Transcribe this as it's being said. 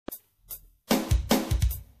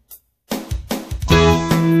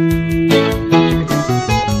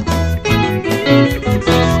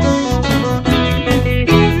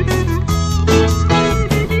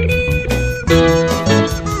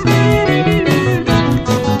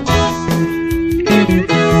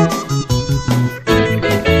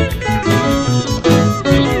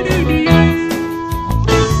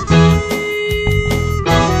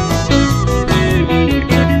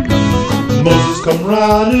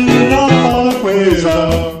in our ways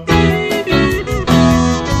are.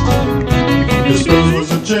 His nose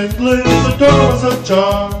was a jingling, the door was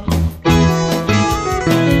ajar.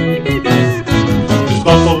 His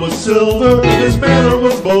buckle was silver, his manner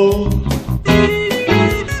was bold.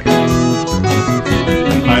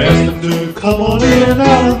 I asked him to come on in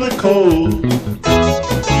out of the cold.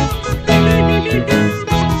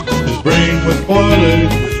 His brain was boiling,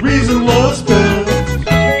 his reason was spent.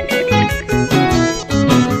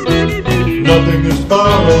 Nothing is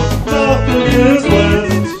borrowed, nothing is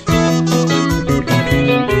lent.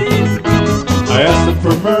 I asked him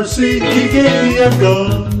for mercy, he gave me a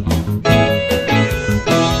gun.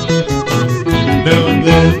 Now and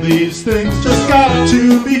then these things just got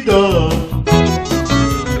to be done.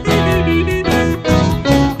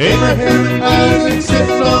 Abraham and Isaac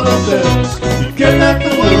sitting on a fence. You'd get back to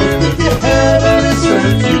work if you had any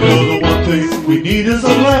sense. You know the one thing we need is a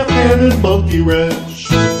left-handed monkey wrench.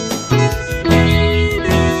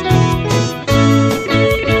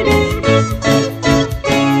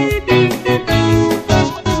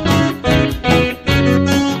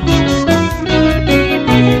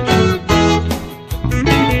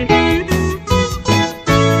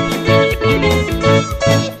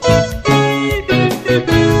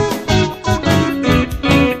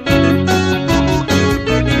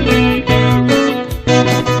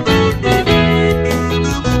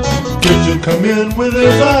 Come in with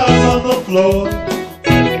his eyes on the floor.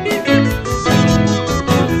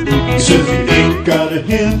 He says he ain't got a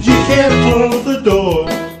hinge, you can't close the door.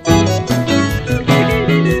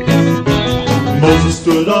 Moses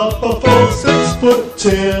stood up a full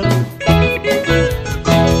 6'10".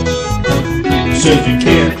 He says you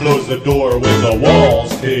can't close the door when the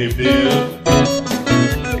walls caved in.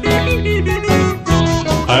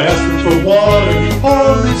 I asked him for water, he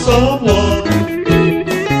poured me some wine.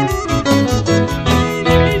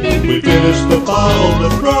 We finished the bottle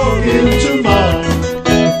that broke into mine.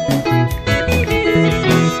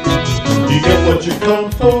 You get what you come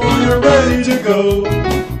for, you're ready to go.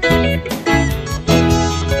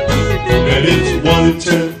 And it's 1 in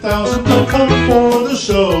 10,000 to come for the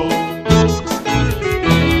show.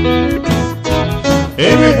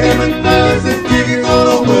 Abraham and Isaac digging on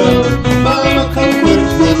a well. Mama come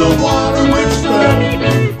with a water witch spell.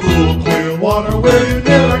 Cool, clear water where you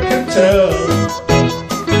never can tell.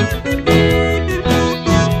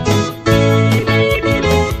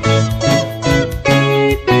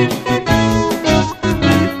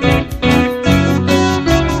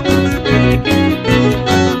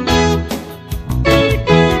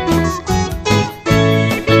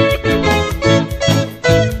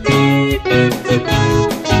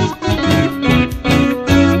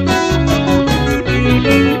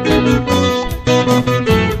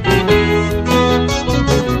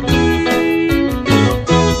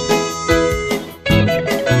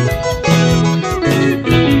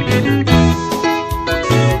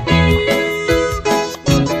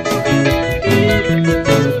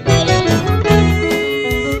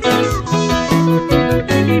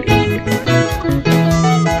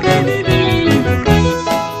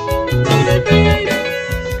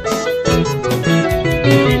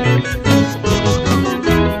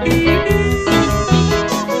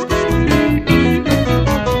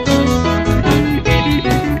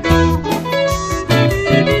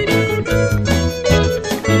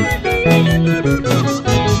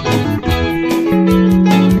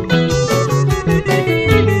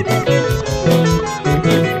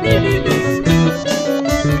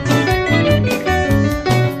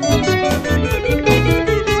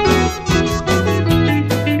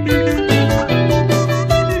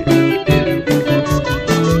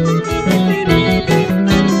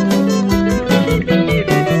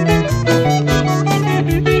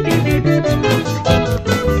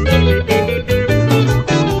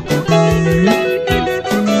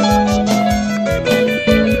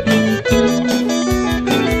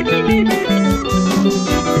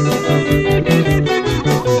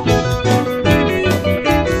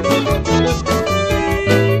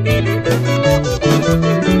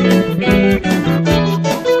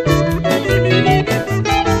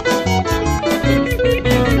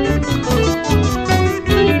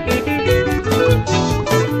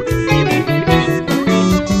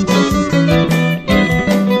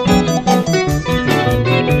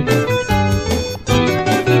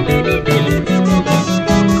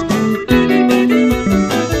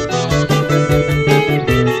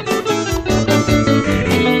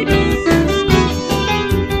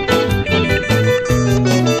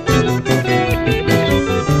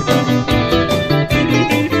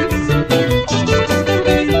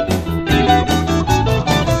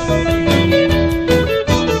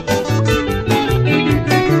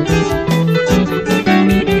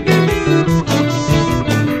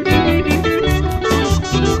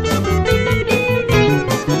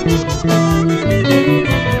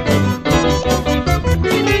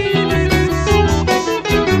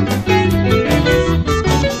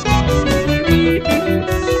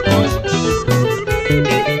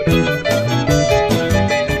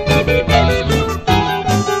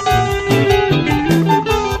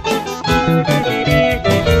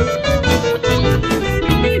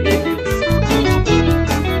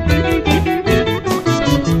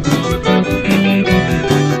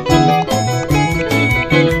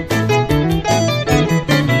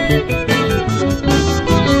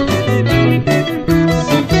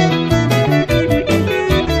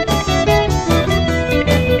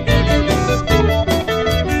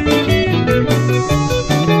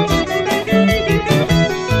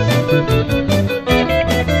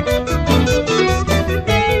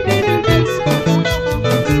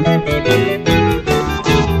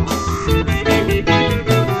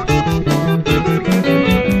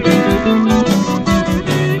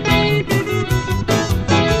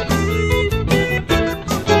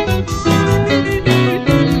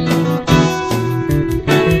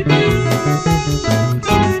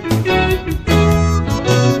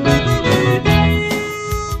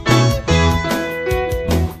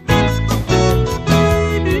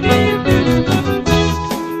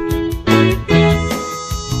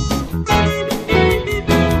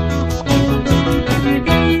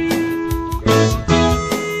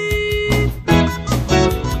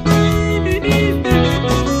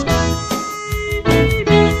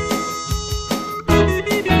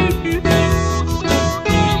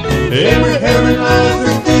 Abraham and